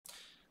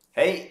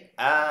Hey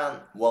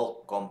and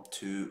welcome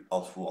to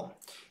Alpha 1.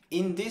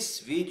 In this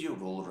video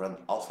we'll run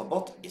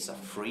AlphaBot. Is a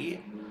free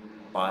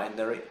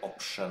binary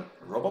option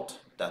robot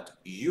that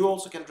you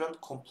also can run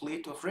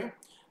completely free.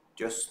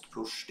 Just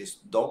push this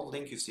download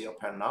link you see up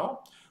here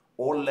now,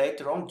 or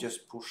later on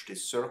just push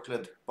this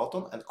circled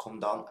button and come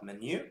down a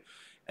menu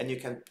and you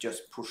can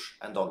just push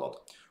and download.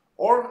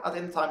 Or at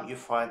any time you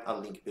find a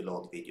link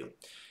below the video.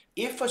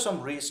 If for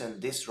some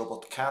reason this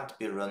robot can't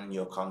be run in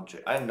your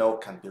country, I know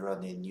can't be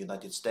run in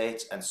United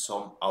States and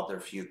some other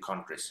few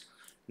countries,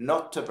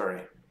 not to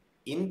worry.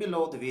 In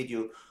below the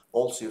video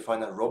also you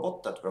find a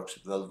robot that works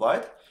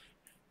worldwide.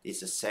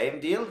 It's the same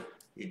deal,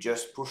 you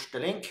just push the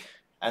link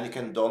and you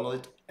can download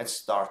it and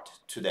start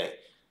today.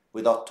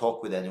 Without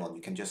talk with anyone,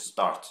 you can just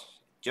start.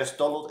 Just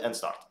download and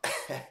start.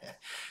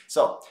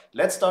 So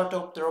let's start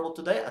up the robot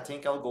today. I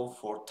think I'll go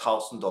for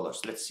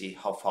 $1,000. Let's see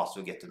how fast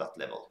we get to that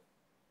level.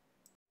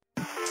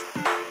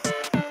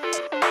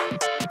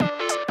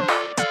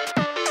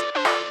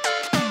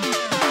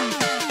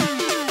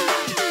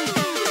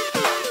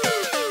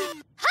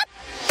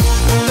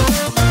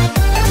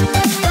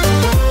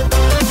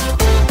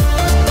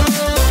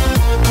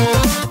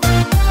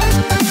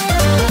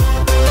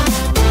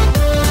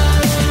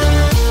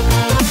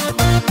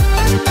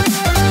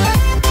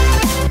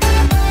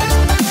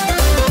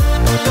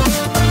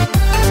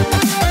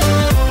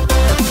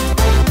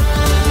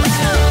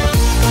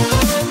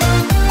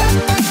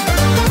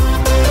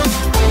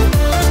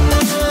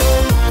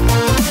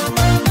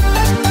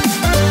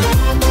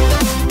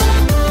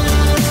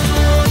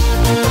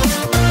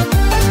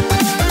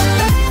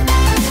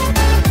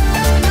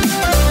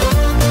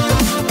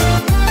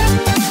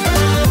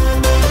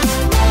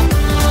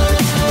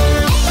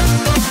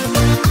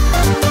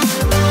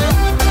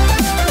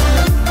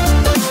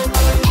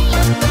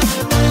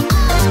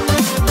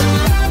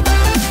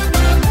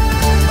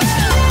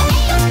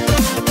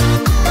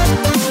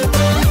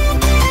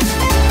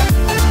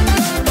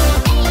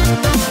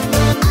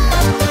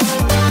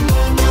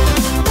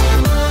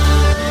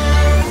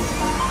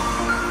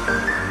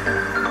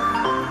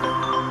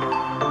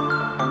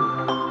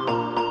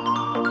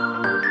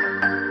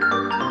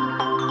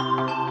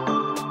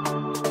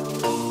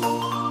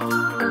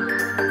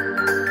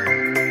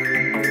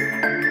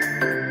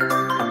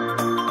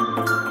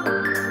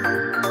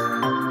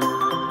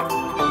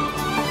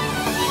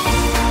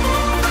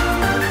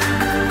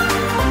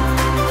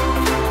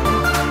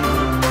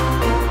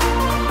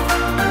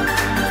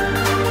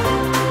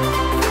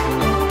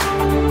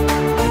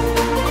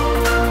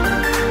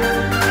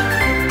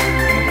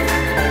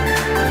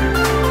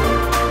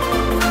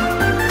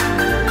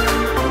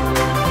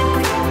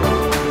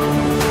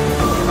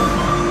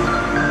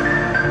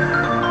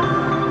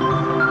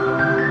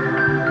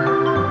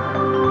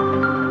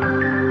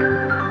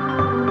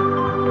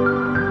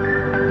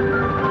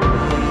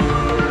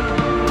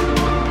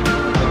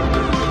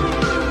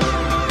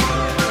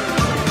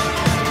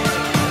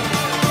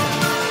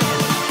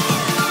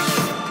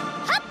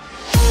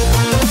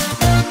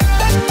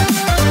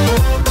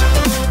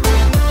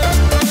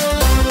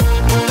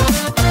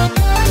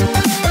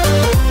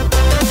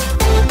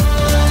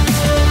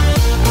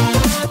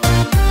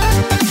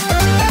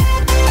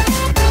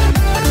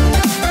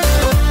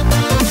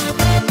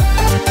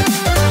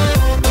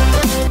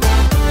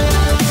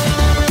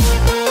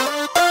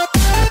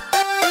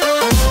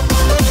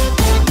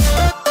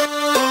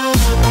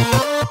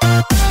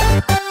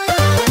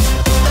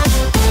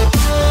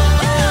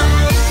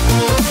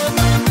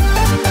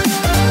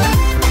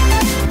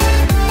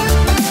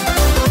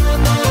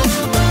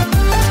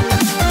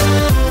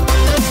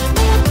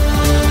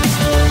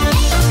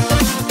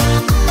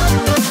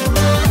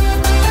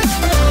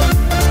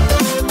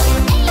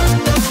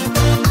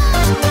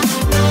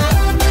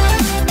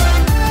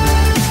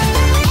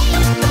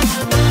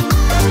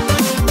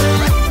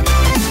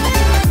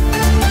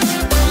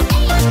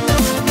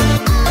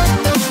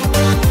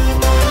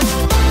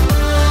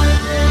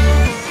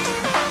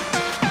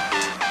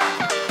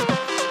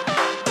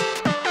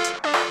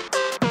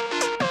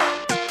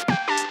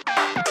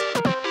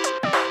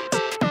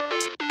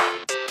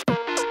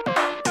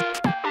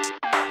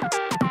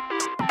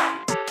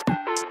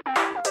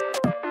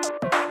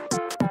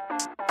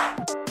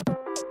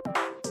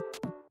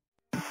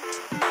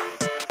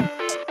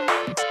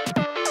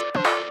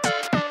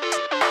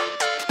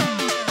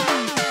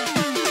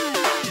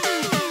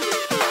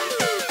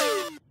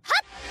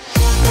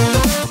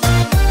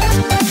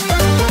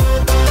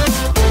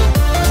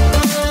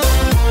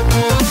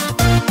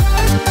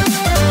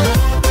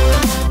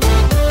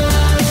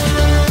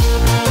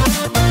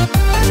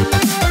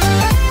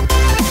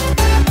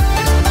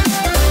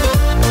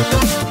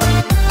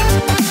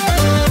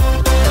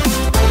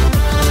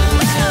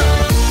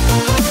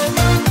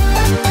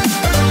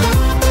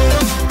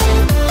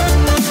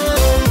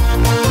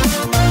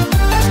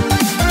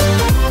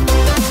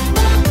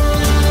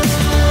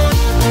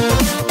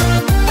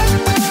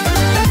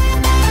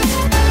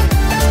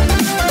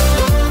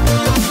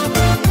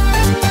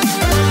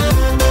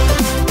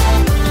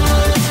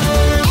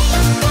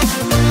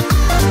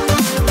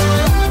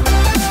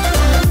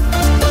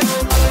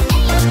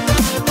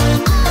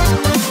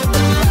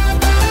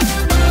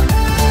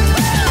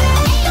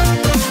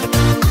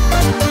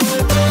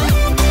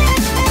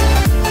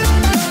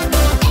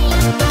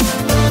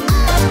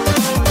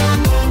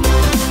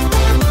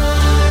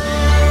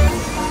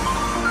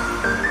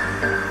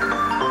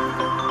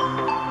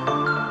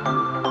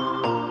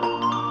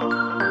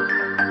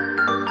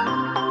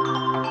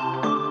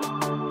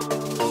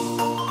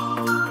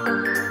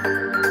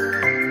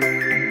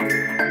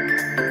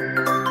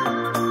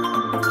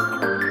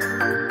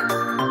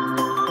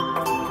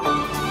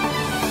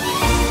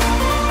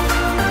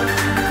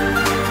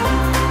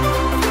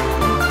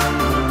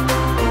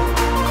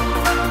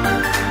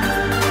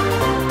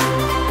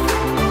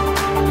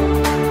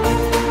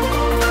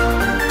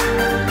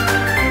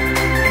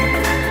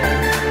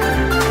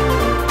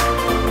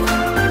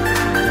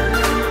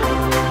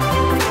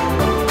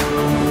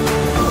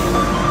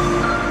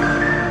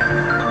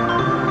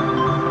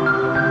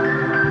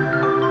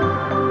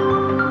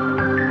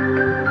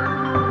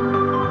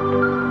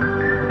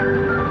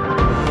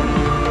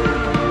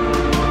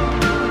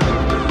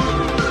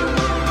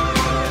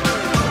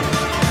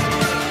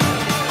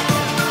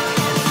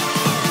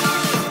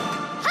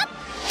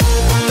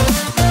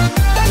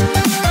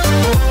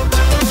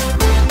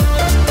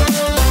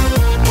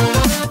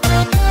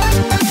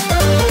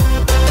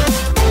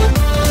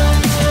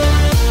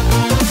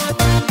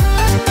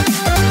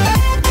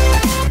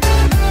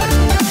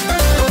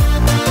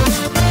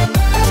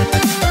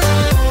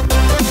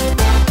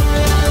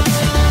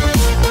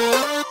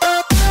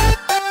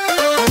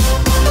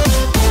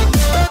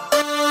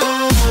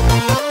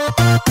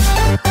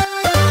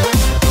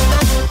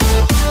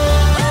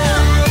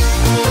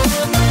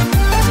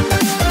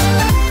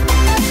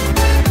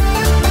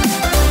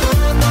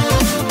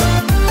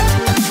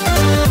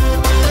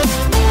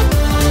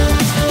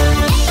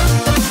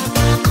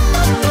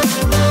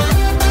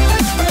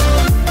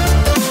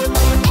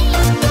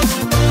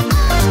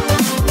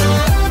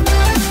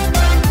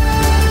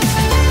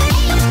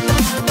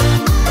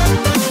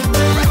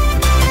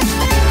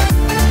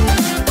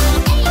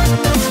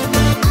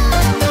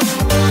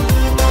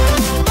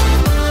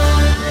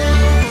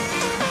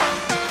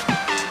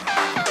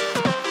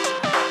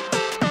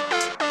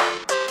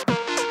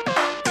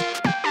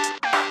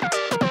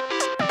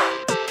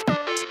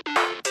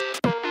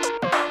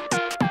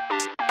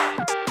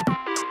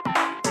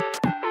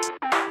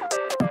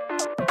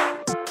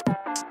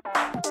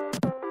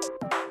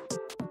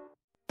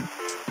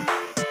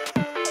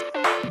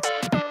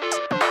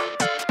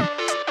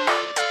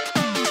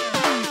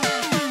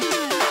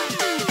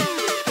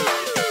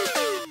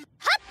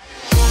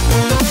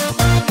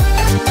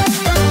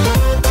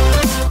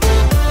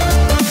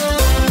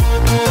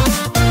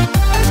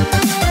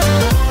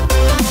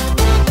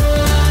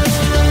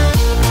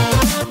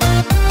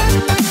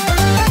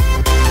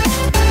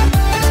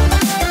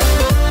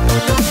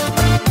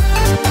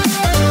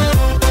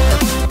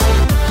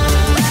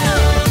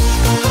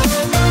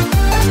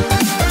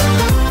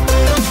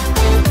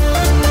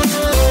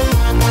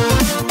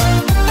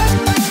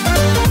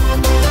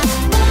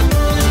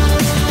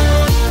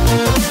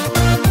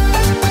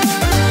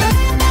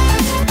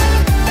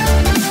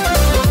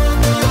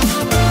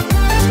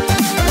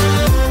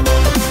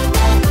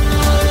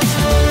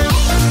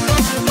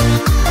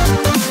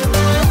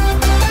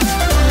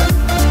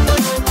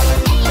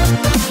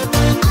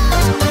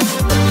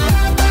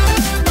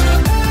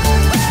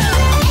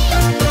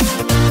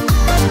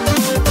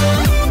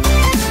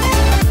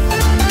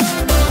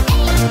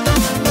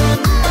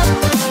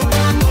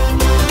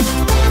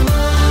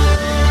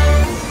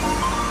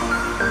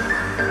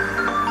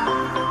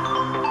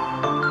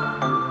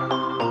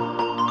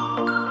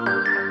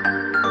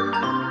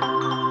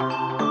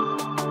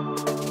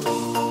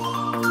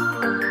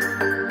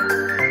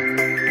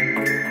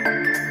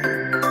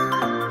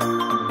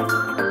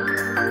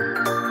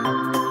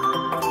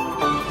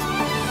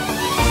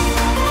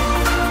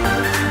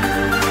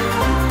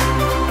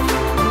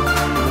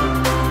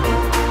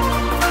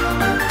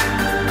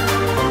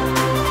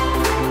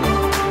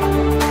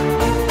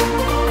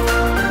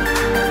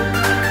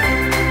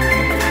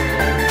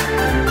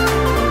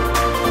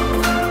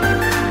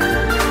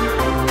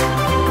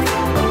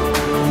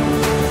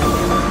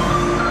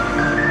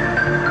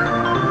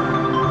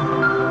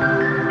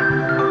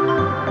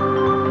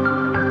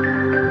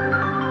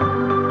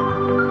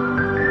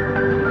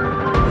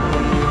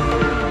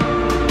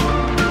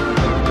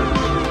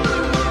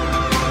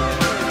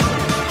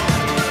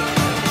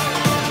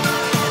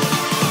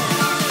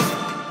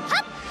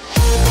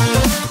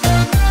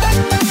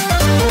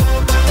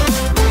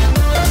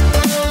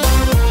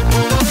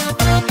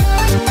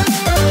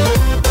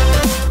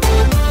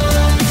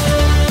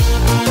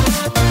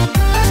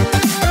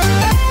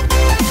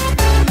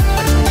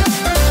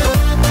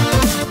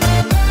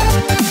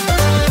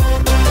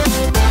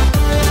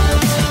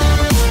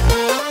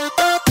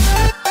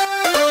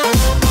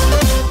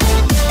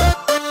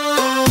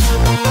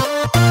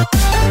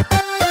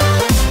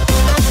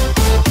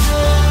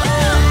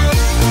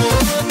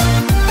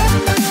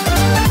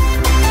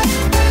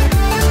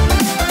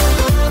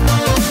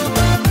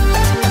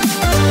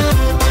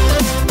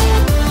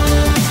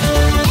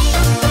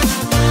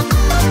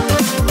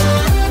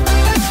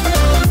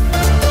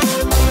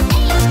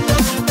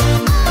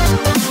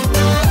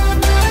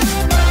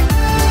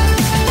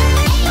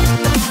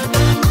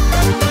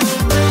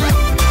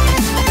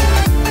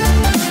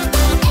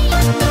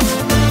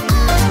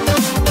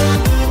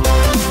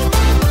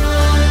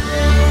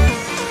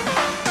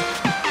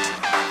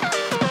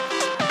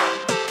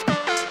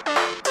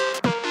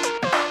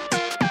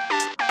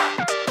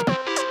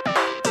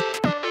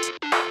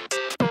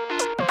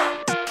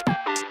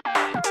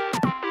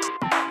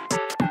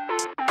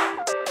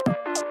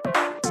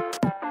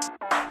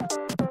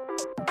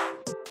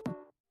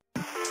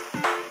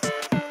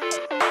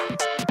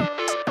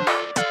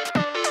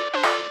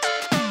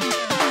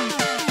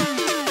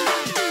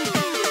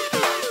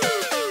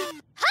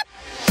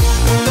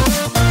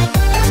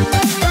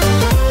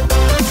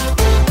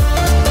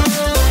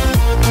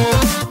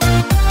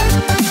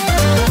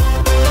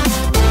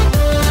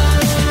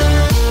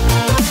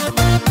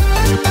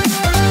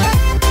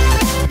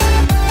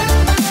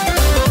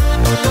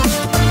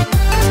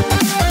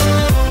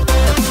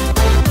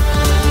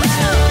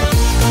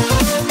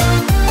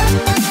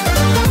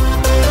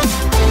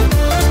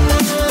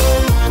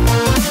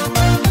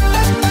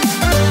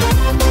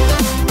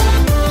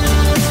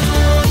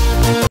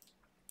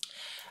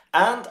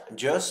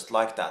 just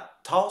like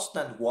that,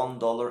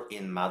 $1,001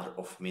 in matter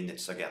of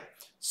minutes again.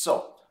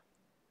 So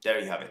there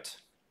you have it.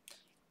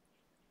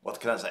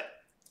 What can I say?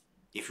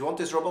 If you want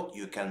this robot,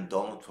 you can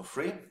download for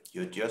free.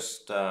 You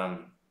just let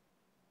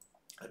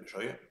me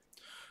show you.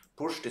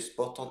 Push this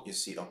button you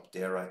see up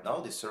there right now,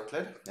 this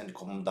circlet, and you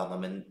come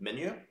down the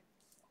menu,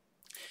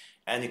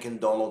 and you can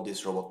download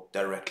this robot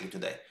directly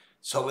today.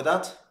 So with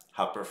that,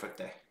 have a perfect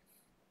day.